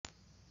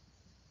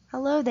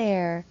Hello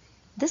there.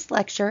 This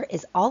lecture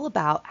is all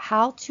about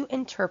how to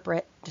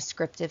interpret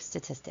descriptive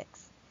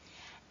statistics.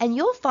 And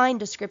you'll find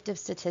descriptive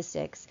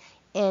statistics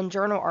in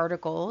journal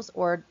articles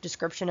or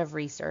description of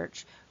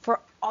research for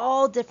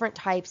all different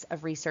types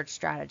of research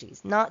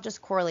strategies, not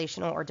just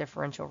correlational or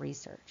differential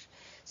research.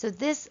 So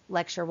this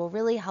lecture will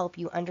really help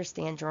you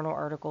understand journal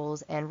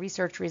articles and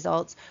research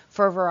results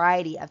for a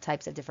variety of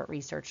types of different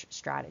research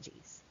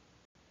strategies.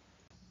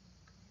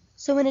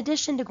 So in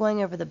addition to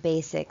going over the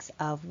basics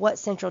of what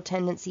central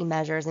tendency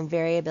measures and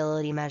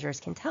variability measures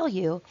can tell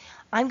you,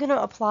 I'm going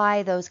to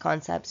apply those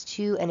concepts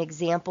to an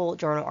example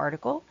journal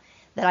article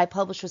that I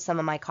published with some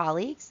of my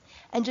colleagues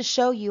and just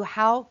show you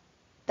how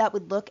that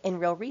would look in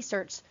real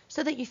research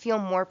so that you feel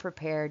more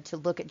prepared to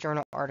look at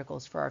journal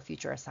articles for our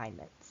future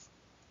assignments.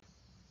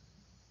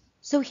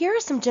 So here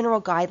are some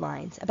general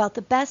guidelines about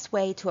the best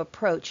way to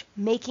approach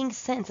making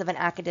sense of an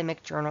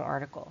academic journal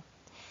article.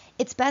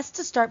 It's best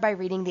to start by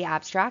reading the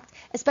abstract,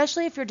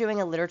 especially if you're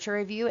doing a literature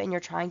review and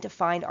you're trying to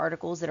find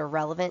articles that are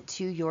relevant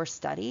to your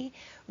study.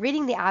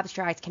 Reading the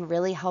abstract can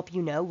really help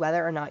you know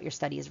whether or not your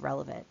study is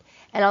relevant.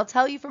 And I'll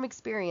tell you from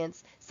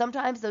experience,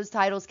 sometimes those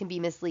titles can be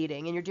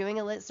misleading and you're doing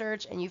a lit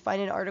search and you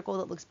find an article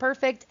that looks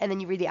perfect and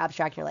then you read the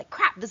abstract and you're like,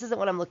 crap, this isn't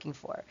what I'm looking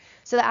for.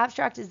 So the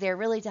abstract is there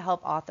really to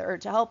help to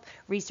help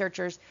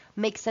researchers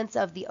make sense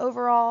of the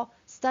overall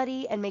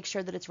study and make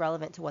sure that it's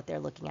relevant to what they're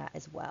looking at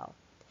as well.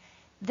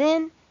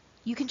 Then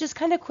you can just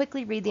kind of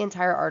quickly read the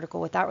entire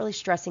article without really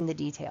stressing the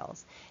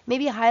details.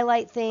 Maybe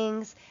highlight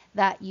things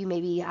that you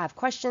maybe have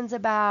questions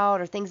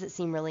about or things that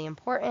seem really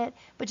important,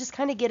 but just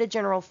kind of get a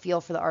general feel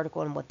for the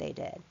article and what they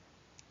did.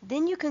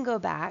 Then you can go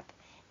back,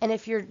 and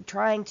if you're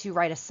trying to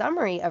write a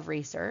summary of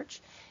research,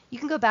 you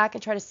can go back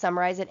and try to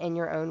summarize it in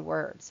your own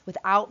words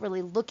without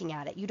really looking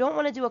at it. You don't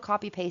want to do a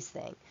copy-paste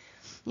thing.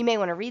 You may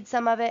want to read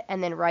some of it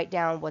and then write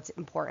down what's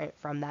important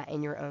from that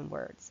in your own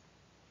words.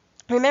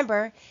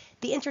 Remember,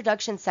 the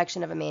introduction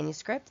section of a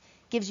manuscript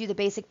gives you the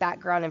basic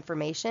background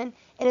information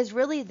and is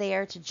really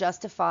there to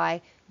justify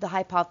the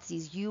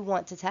hypotheses you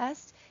want to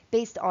test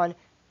based on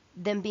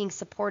them being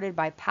supported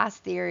by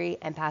past theory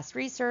and past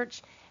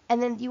research.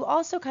 And then you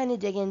also kind of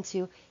dig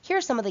into,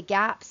 here's some of the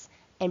gaps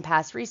in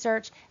past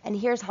research, and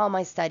here's how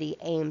my study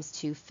aims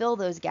to fill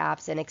those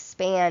gaps and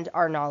expand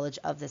our knowledge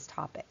of this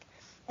topic.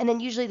 And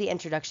then usually the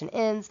introduction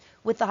ends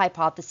with the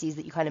hypotheses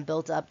that you kind of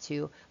built up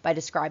to by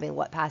describing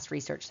what past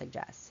research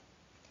suggests.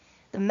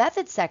 The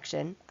method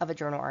section of a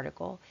journal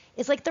article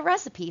is like the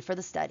recipe for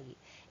the study.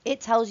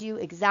 It tells you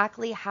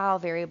exactly how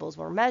variables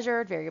were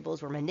measured,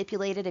 variables were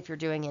manipulated if you're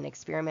doing an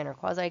experiment or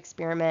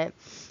quasi-experiment.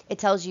 It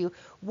tells you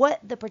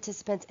what the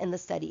participants in the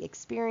study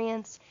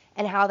experienced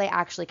and how they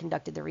actually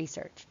conducted the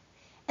research.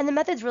 And the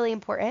method's really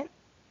important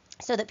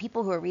so that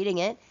people who are reading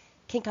it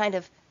can kind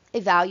of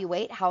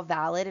evaluate how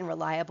valid and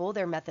reliable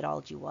their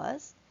methodology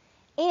was,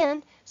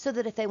 and so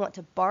that if they want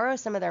to borrow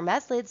some of their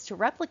methods to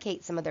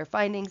replicate some of their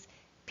findings,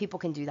 people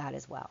can do that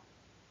as well.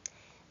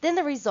 Then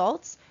the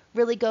results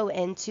really go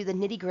into the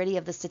nitty-gritty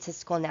of the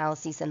statistical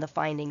analyses and the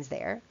findings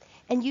there.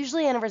 And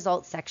usually in a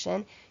results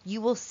section, you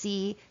will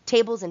see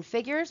tables and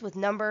figures with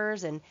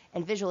numbers and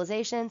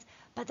visualizations,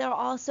 but there'll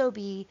also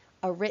be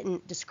a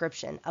written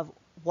description of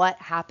what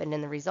happened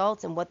in the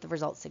results and what the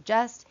results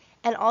suggest,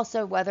 and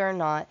also whether or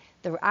not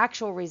the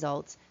actual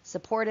results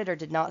supported or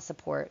did not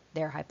support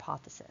their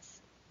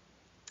hypothesis.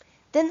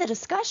 Then the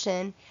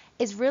discussion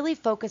is really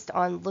focused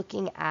on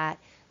looking at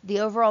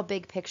the overall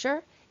big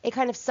picture. It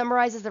kind of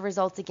summarizes the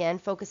results again,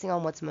 focusing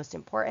on what's most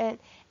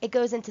important. It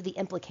goes into the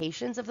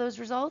implications of those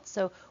results.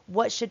 So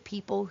what should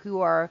people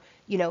who are,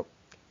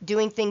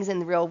 doing things in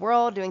the real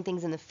world, doing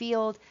things in the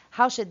field,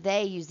 how should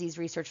they use these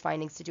research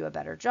findings to do a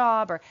better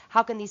job? Or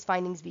how can these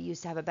findings be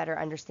used to have a better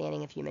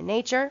understanding of human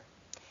nature?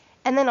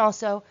 And then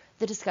also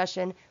the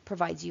discussion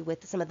provides you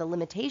with some of the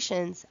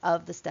limitations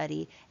of the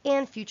study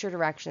and future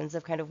directions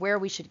of kind of where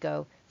we should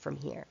go from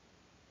here.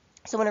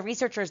 So when a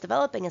researcher is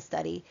developing a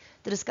study,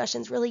 the discussion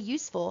is really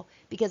useful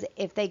because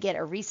if they get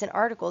a recent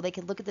article, they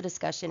can look at the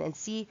discussion and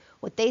see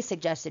what they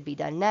suggested be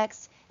done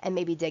next and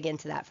maybe dig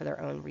into that for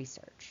their own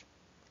research.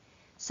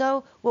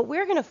 So what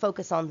we're going to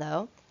focus on,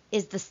 though,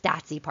 is the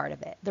statsy part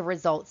of it, the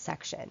results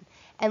section,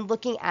 and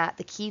looking at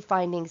the key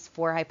findings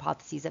for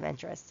hypotheses of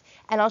interest.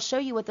 And I'll show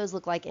you what those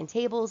look like in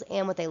tables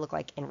and what they look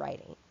like in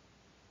writing.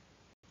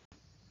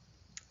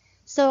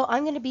 So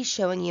I'm going to be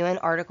showing you an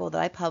article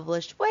that I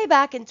published way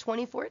back in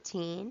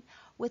 2014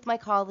 with my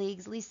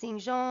colleagues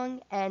Li-Xing Zhang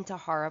and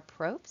Tahara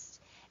Probst.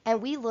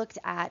 And we looked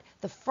at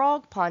the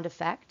frog pond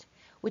effect,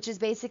 which is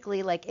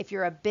basically like if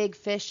you're a big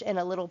fish in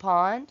a little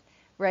pond,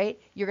 right,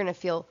 you're going to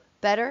feel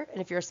better.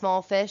 And if you're a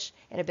small fish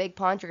in a big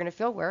pond, you're going to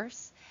feel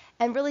worse.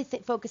 And really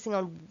focusing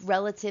on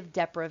relative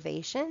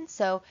deprivation.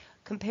 So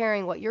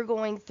comparing what you're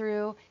going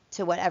through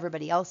to what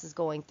everybody else is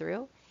going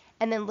through.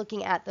 And then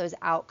looking at those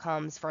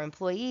outcomes for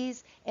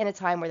employees in a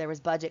time where there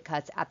was budget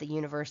cuts at the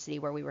university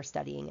where we were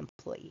studying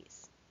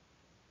employees.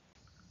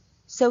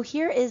 So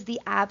here is the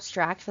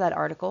abstract for that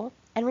article.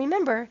 And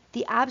remember,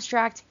 the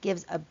abstract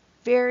gives a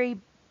very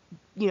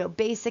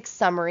basic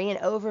summary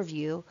and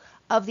overview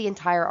of the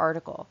entire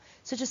article.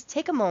 So just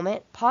take a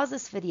moment, pause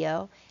this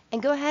video,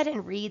 and go ahead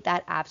and read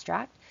that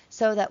abstract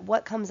so that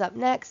what comes up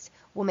next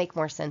will make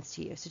more sense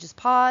to you. So just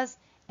pause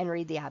and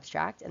read the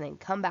abstract and then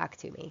come back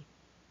to me.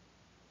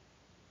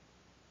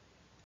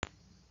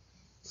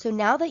 So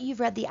now that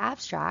you've read the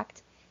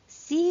abstract,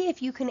 see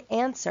if you can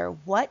answer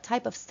what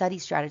type of study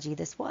strategy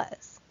this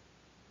was.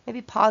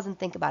 Maybe pause and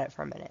think about it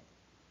for a minute.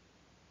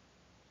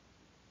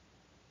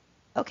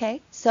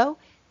 Okay, so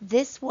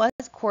this was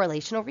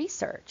correlational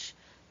research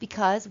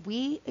because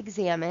we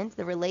examined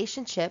the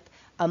relationship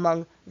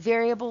among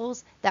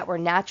variables that were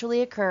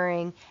naturally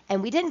occurring,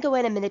 and we didn't go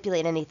in and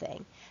manipulate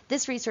anything.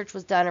 This research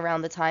was done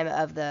around the time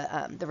of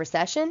the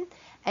recession,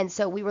 and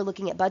so we were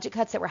looking at budget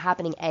cuts that were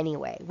happening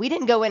anyway. We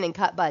didn't go in and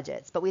cut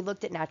budgets, but we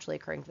looked at naturally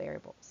occurring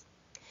variables.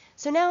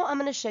 So now I'm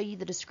going to show you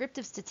the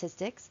descriptive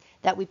statistics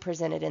that we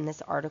presented in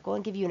this article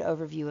and give you an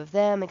overview of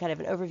them and kind of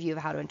an overview of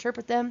how to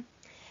interpret them.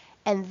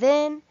 And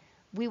then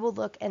we will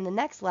look in the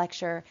next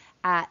lecture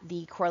at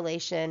the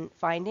correlation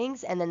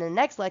findings, and then the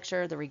next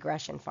lecture, the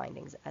regression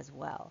findings as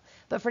well.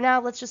 But for now,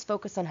 let's just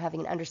focus on having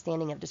an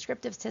understanding of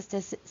descriptive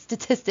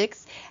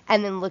statistics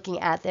and then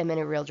looking at them in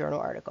a real journal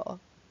article.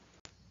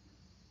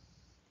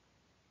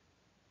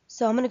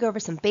 So I'm going to go over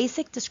some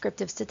basic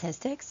descriptive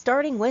statistics,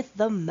 starting with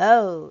the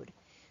mode.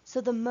 So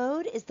the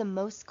mode is the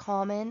most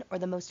common or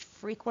the most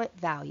frequent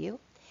value,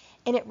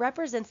 and it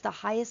represents the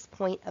highest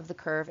point of the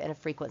curve in a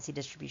frequency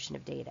distribution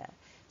of data.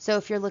 So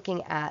if you're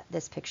looking at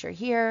this picture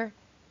here,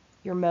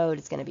 your mode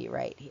is going to be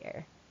right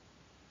here.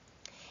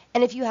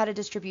 And if you had a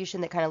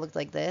distribution that kind of looked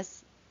like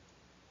this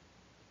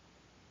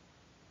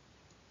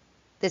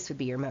would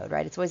be your mode,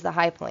 right? It's always the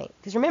high point.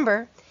 Because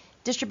remember,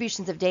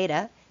 distributions of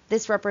data,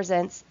 this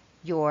represents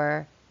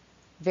your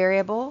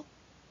variable,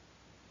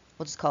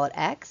 we'll just call it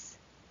X,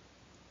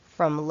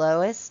 from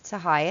lowest to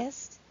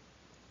highest.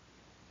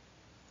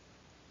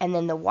 And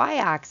then the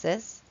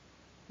y-axis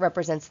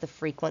represents the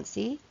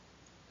frequency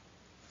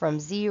from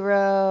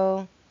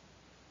 0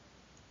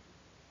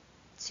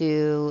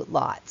 to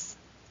lots,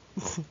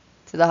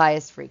 to the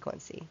highest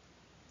frequency.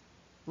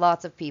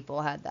 Lots of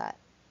people had that.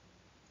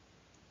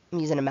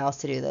 I'm using a mouse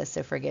to do this,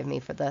 so forgive me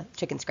for the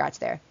chicken scratch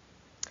there.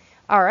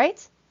 All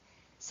right,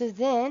 so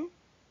then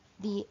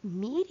the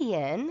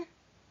median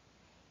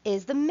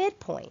is the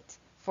midpoint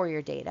for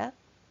your data,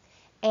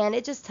 and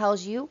it just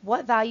tells you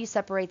what value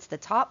separates the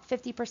top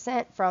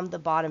 50% from the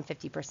bottom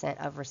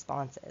 50% of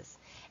responses.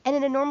 And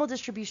in a normal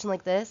distribution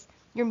like this,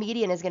 your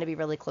median is going to be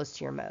really close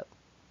to your mode.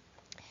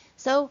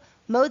 So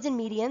modes and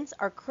medians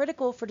are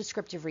critical for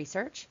descriptive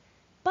research,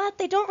 but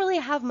they don't really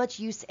have much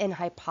use in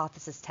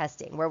hypothesis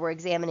testing, where we're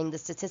examining the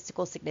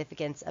statistical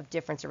significance of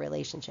difference or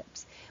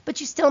relationships. But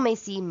you still may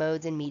see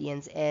modes and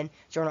medians in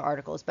journal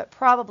articles, but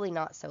probably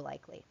not so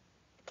likely.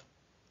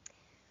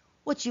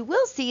 What you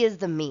will see is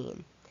the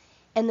mean.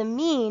 And the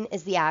mean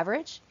is the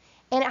average,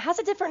 and it has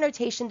a different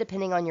notation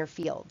depending on your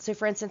field. So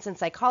for instance, in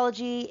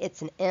psychology,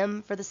 it's an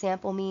M for the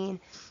sample mean.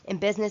 In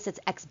business, it's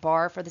X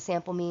bar for the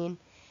sample mean.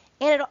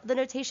 And the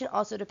notation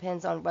also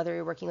depends on whether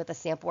you're working with a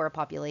sample or a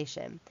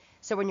population.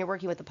 So when you're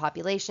working with a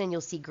population,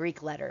 you'll see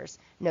Greek letters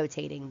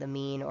notating the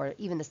mean or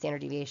even the standard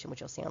deviation, which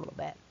you'll see in a little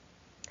bit.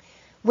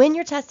 When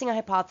you're testing a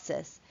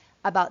hypothesis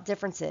about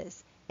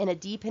differences in a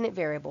dependent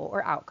variable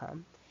or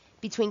outcome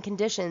between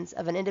conditions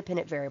of an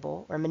independent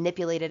variable or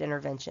manipulated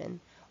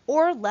intervention,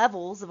 or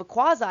levels of a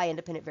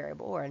quasi-independent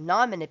variable or a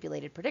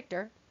non-manipulated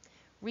predictor,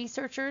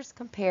 researchers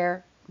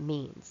compare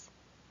means.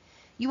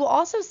 You will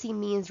also see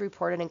means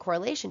reported in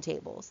correlation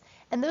tables,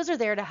 and those are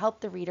there to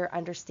help the reader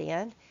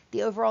understand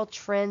the overall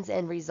trends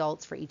and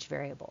results for each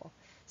variable.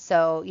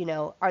 So,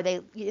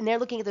 and they're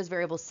looking at those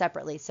variables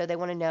separately, so they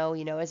want to know,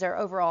 is there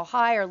overall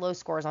high or low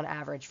scores on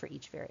average for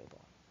each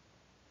variable.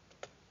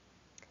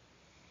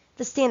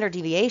 The standard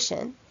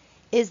deviation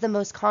is the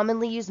most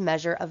commonly used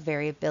measure of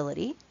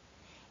variability,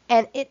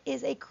 and it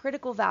is a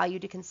critical value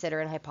to consider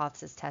in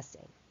hypothesis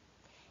testing.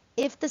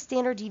 If the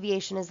standard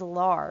deviation is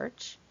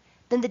large,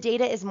 then the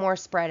data is more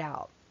spread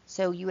out.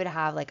 So you would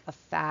have like a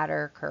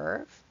fatter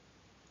curve.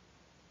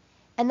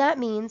 And that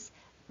means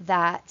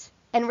that,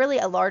 and really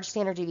a large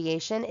standard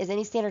deviation is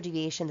any standard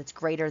deviation that's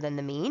greater than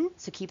the mean.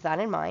 So keep that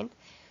in mind.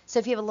 So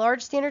if you have a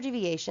large standard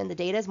deviation, the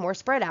data is more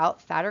spread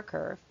out, fatter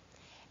curve.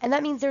 And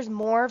that means there's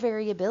more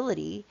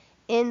variability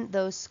in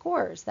those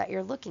scores that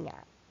you're looking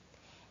at.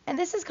 And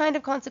this is kind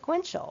of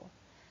consequential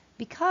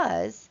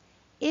because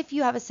if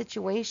you have a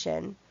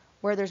situation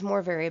where there's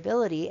more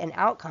variability in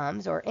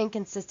outcomes or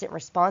inconsistent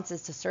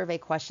responses to survey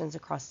questions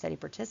across study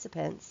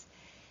participants,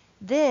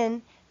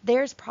 then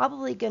there's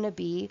probably going to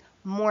be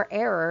more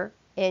error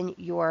in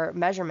your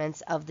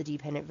measurements of the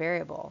dependent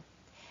variable.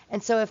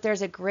 And so if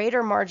there's a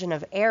greater margin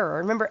of error,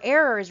 remember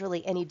error is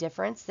really any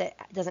difference that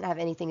doesn't have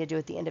anything to do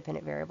with the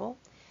independent variable.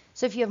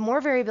 So if you have more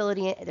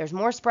variability, there's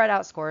more spread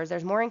out scores,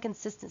 there's more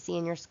inconsistency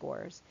in your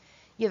scores,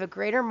 you have a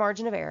greater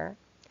margin of error,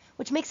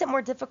 which makes it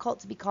more difficult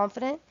to be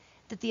confident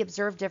that the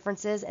observed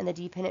differences in the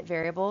dependent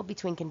variable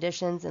between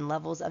conditions and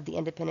levels of the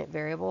independent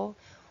variable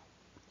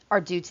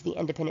are due to the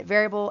independent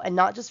variable and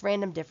not just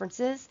random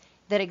differences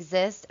that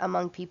exist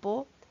among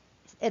people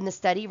in the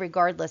study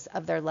regardless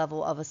of their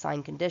level of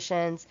assigned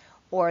conditions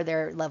or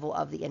their level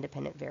of the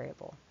independent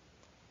variable.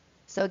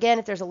 So again,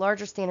 if there's a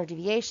larger standard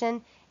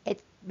deviation,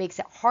 it makes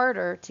it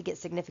harder to get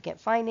significant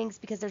findings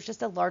because there's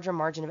just a larger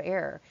margin of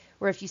error,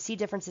 where if you see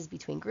differences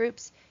between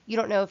groups, you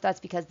don't know if that's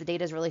because the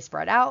data is really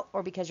spread out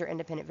or because your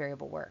independent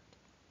variable worked.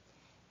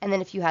 And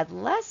then if you had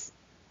less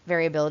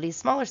variability,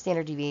 smaller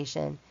standard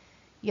deviation,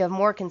 you have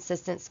more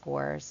consistent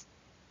scores,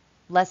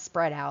 less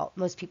spread out.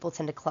 Most people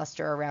tend to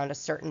cluster around a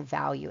certain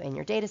value in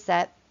your data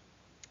set,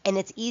 and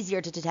it's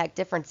easier to detect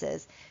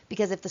differences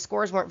because if the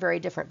scores weren't very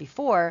different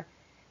before,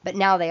 but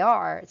now they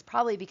are, it's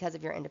probably because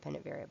of your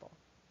independent variable.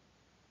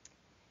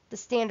 The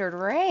standard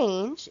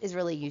range is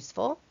really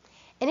useful,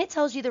 and it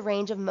tells you the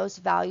range of most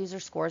values or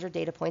scores or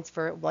data points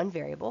for one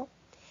variable.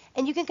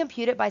 And you can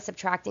compute it by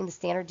subtracting the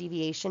standard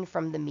deviation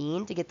from the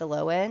mean to get the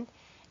low end,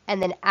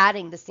 and then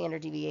adding the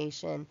standard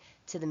deviation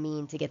to the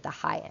mean to get the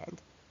high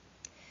end.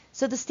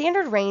 So the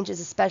standard range is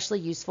especially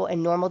useful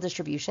in normal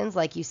distributions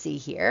like you see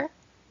here,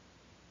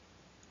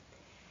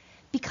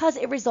 because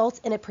it results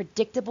in a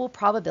predictable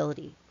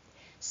probability.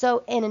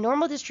 So in a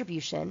normal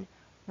distribution,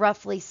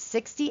 roughly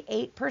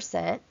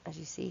 68%, as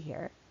you see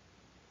here,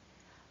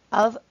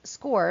 of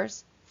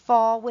scores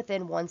fall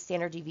within one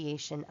standard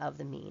deviation of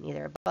the mean,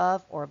 either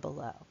above or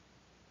below.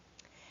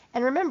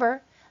 And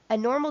remember, a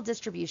normal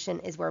distribution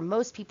is where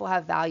most people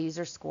have values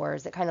or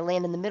scores that kind of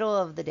land in the middle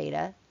of the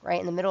data, right,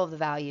 in the middle of the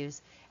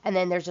values, and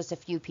then there's just a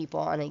few people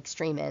on the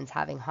extreme ends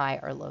having high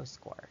or low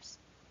scores.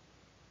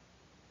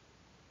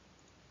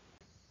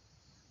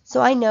 So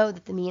I know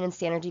that the mean and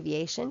standard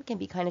deviation can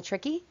be kind of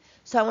tricky,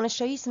 so I want to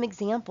show you some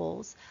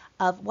examples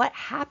of what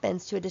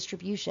happens to a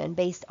distribution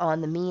based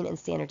on the mean and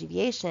standard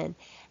deviation,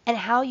 and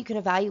how you can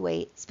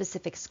evaluate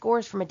specific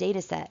scores from a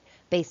data set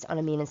based on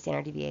a mean and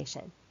standard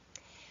deviation.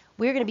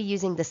 We're going to be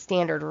using the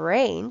standard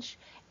range,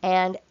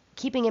 and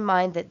keeping in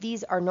mind that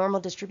these are normal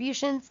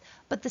distributions,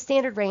 but the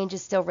standard range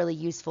is still really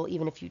useful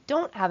even if you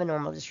don't have a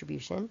normal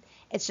distribution.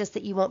 It's just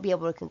that you won't be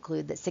able to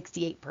conclude that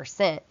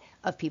 68%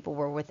 of people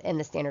were within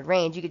the standard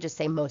range. You could just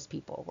say most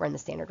people were in the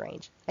standard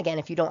range, again,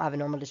 if you don't have a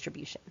normal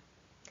distribution.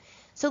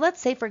 So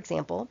let's say, for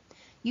example,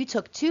 you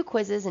took 2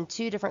 quizzes in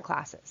 2 different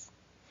classes.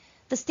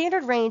 The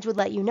standard range would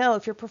let you know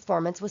if your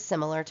performance was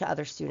similar to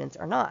other students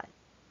or not.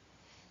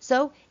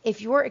 So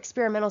if your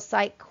experimental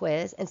psych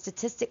quiz and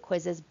statistic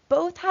quizzes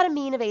both had a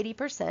mean of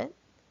 80%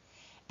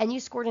 and you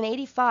scored an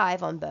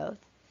 85 on both,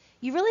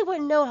 you really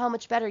wouldn't know how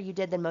much better you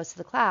did than most of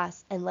the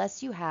class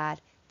unless you had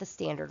the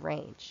standard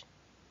range.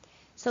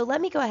 So let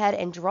me go ahead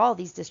and draw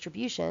these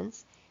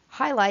distributions,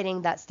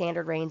 highlighting that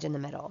standard range in the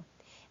middle.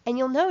 And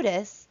you'll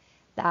notice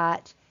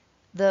that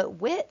the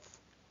width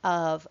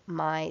of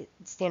my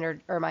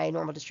standard or my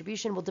normal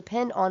distribution will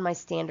depend on my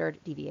standard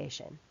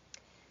deviation.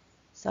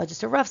 So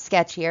just a rough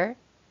sketch here.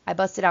 I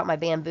busted out my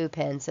bamboo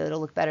pen so it'll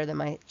look better than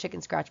my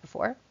chicken scratch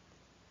before.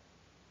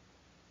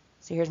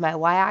 So here's my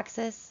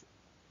y-axis,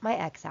 my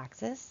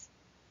x-axis.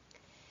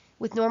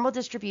 With normal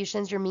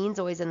distributions, your mean's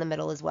always in the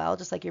middle as well,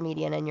 just like your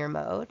median and your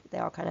mode. They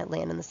all kind of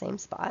land in the same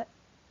spot.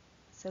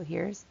 So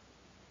here's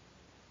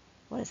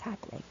what is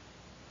happening.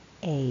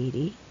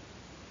 80.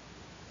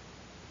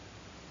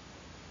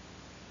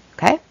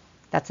 Okay,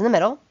 that's in the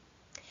middle.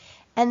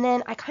 And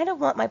then I kind of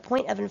want my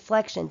point of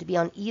inflection to be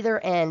on either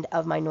end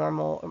of my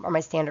normal or my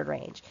standard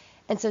range.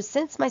 And so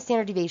since my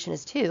standard deviation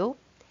is 2,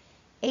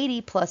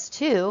 80 plus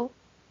 2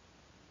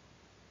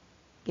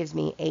 gives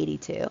me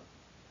 82.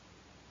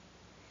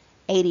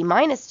 80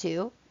 minus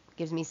 2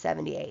 gives me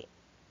 78.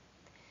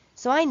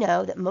 So I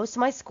know that most of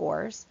my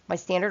scores, my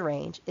standard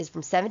range, is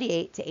from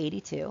 78 to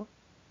 82.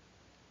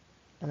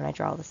 And when I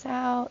draw this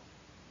out,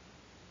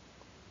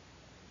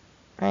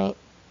 right,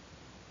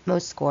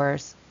 most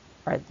scores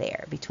are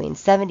there between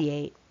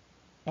 78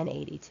 and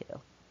 82.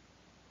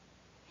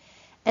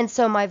 And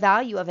so my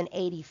value of an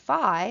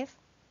 85,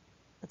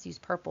 let's use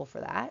purple for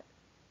that,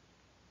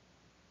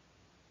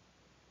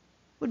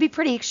 would be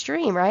pretty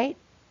extreme, right?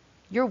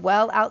 You're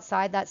well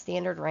outside that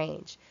standard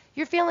range.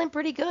 You're feeling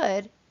pretty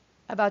good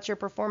about your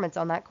performance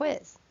on that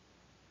quiz.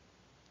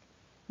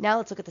 Now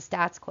let's look at the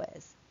stats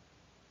quiz.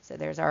 So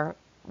there's our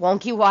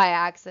wonky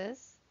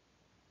y-axis,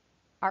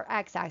 our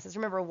x-axis.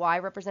 Remember, y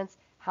represents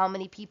how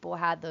many people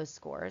had those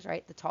scores,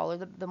 right? The taller,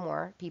 the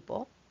more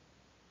people.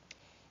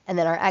 And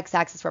then our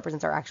x-axis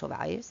represents our actual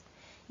values.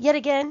 Yet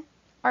again,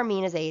 our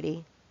mean is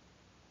 80.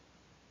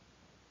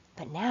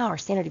 But now our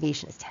standard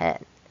deviation is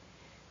 10.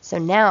 So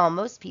now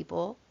most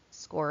people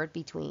scored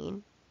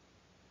between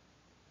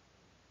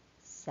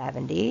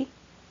 70.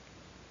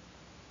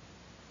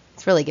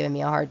 It's really giving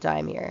me a hard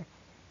time here.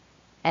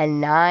 And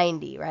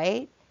 90,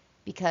 right?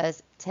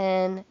 Because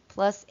 10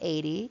 plus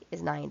 80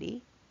 is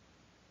 90.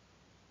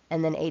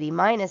 And then 80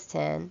 minus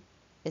 10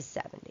 is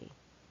 70.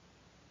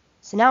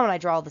 So now when I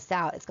draw this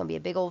out, it's going to be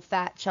a big old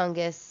fat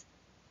chungus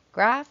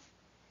graph.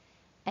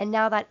 And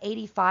now that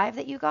 85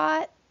 that you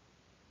got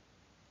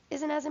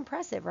isn't as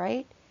impressive,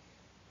 right?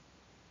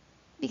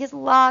 Because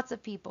lots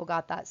of people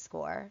got that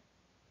score,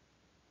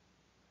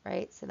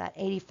 right? So that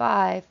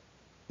 85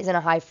 is in a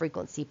high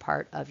frequency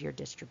part of your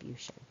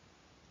distribution.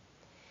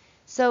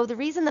 So the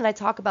reason that I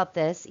talk about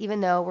this,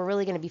 even though we're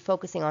really going to be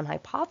focusing on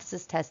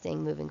hypothesis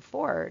testing moving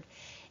forward,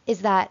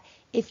 is that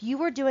if you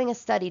were doing a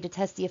study to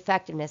test the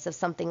effectiveness of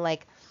something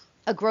like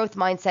a growth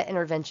mindset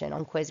intervention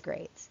on quiz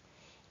grades,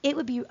 it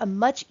would be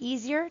much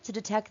easier to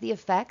detect the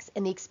effects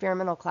in the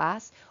experimental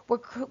class where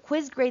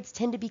quiz grades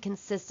tend to be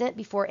consistent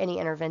before any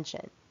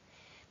intervention.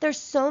 There's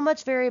so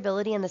much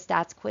variability in the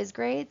stats quiz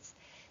grades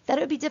that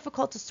it would be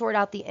difficult to sort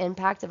out the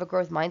impact of a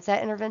growth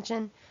mindset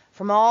intervention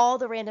from all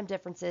the random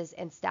differences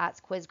in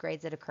stats quiz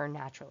grades that occur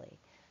naturally.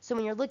 So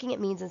when you're looking at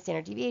means and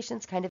standard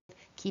deviations, kind of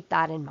keep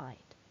that in mind.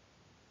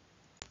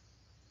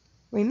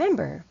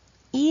 Remember,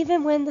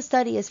 even when the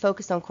study is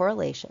focused on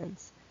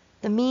correlations,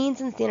 the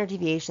means and standard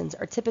deviations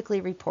are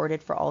typically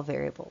reported for all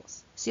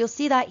variables. So you'll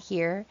see that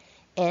here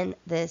in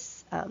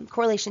this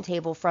correlation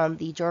table from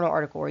the journal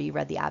article where you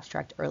read the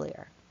abstract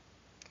earlier.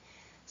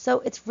 So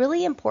it's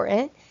really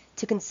important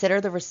to consider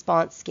the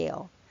response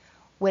scale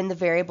when the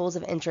variables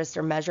of interest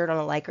are measured on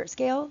a Likert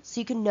scale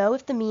so you can know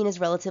if the mean is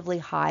relatively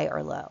high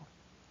or low.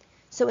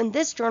 So in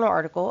this journal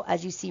article,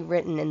 as you see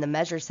written in the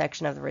measure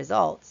section of the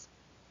results,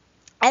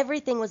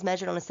 everything was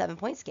measured on a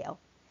 7-point scale,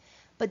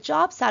 but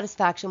job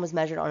satisfaction was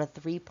measured on a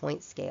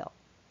 3-point scale.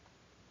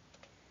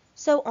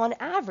 So on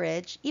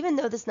average, even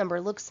though this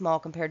number looks small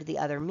compared to the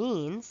other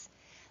means,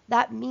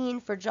 that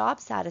mean for job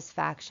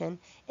satisfaction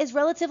is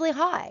relatively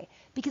high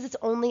because it's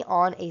only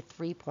on a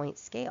 3-point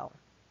scale.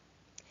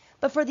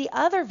 But for the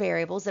other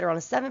variables that are on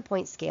a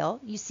 7-point scale,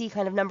 you see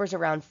kind of numbers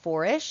around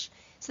 4-ish.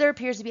 So there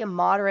appears to be a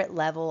moderate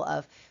level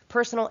of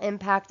personal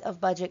impact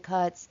of budget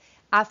cuts,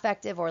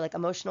 affective or like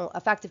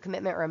affective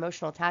commitment or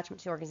emotional attachment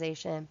to the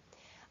organization,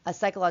 a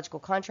psychological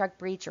contract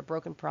breach or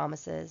broken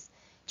promises,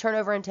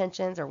 turnover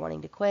intentions or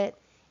wanting to quit,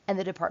 and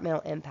the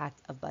departmental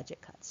impact of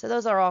budget cuts. So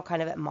those are all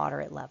kind of at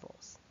moderate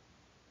levels.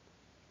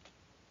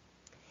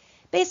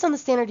 Based on the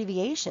standard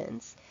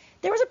deviations,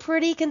 there was a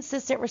pretty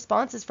consistent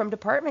responses from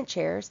department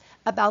chairs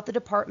about the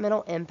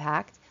departmental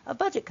impact of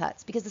budget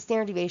cuts because the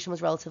standard deviation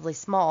was relatively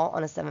small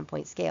on a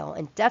 7-point scale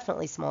and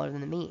definitely smaller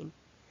than the mean.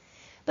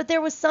 But there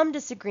was some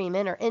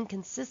disagreement or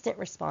inconsistent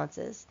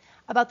responses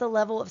about the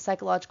level of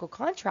psychological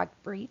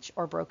contract breach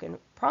or broken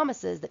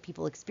promises that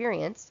people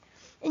experienced,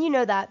 and you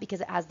know that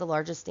because it has the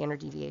largest standard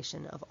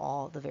deviation of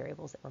all the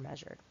variables that were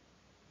measured.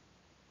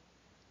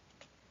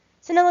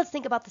 So now let's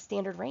think about the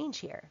standard range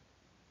here.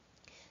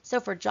 So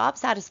for job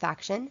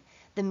satisfaction,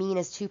 the mean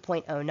is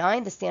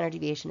 2.09, the standard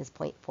deviation is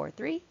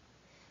 0.43.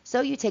 So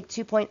you take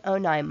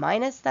 2.09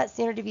 minus that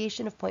standard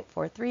deviation of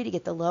 0.43 to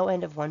get the low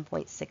end of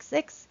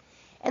 1.66,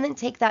 and then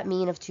take that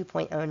mean of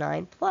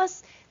 2.09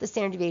 plus the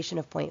standard deviation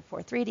of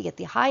 0.43 to get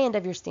the high end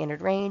of your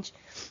standard range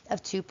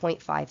of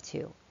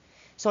 2.52.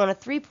 So on a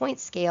 3-point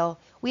scale,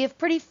 we have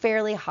pretty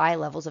fairly high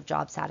levels of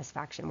job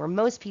satisfaction, where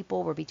most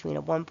people were between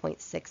a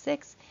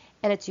 1.66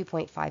 and a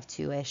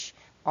 2.52-ish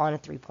on a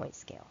 3-point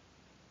scale.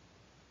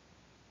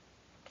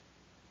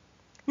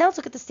 Now let's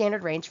look at the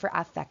standard range for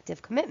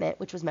affective commitment,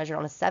 which was measured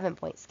on a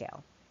 7-point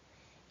scale.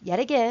 Yet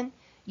again,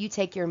 you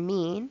take your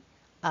mean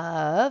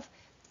of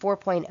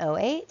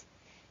 4.08,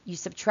 you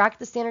subtract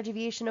the standard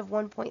deviation of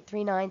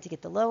 1.39 to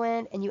get the low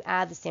end, and you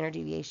add the standard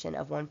deviation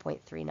of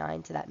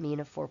 1.39 to that mean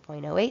of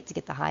 4.08 to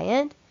get the high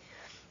end.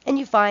 And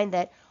you find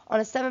that on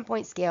a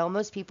 7-point scale,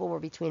 most people were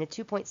between a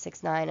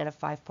 2.69 and a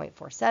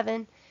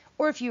 5.47,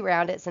 or if you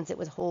round it, since it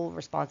was whole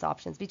response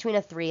options, between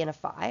a 3 and a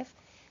 5.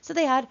 So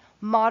they had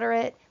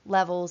moderate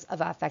levels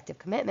of affective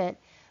commitment,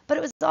 but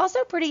it was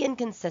also pretty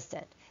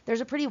inconsistent. There's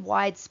a pretty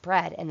wide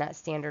spread in that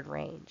standard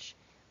range.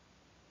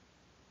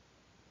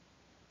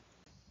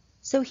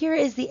 So here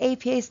is the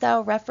APA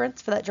style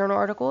reference for that journal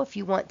article if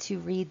you want to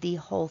read the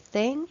whole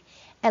thing.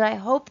 And I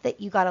hope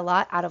that you got a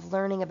lot out of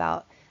learning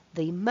about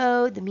the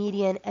mode, the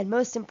median, and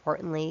most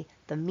importantly,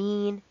 the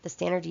mean, the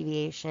standard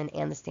deviation,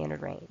 and the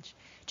standard range.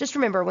 Just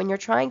remember, when you're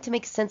trying to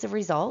make sense of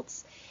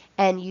results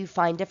and you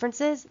find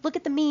differences, look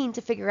at the mean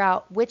to figure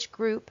out which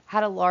group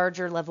had a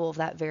larger level of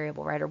that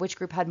variable, right? Or which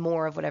group had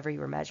more of whatever you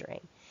were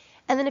measuring.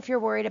 And then if you're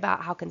worried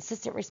about how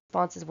consistent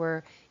responses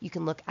were, you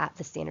can look at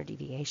the standard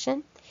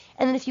deviation.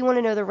 And then if you want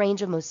to know the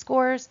range of most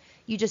scores,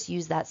 you just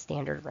use that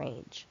standard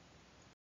range.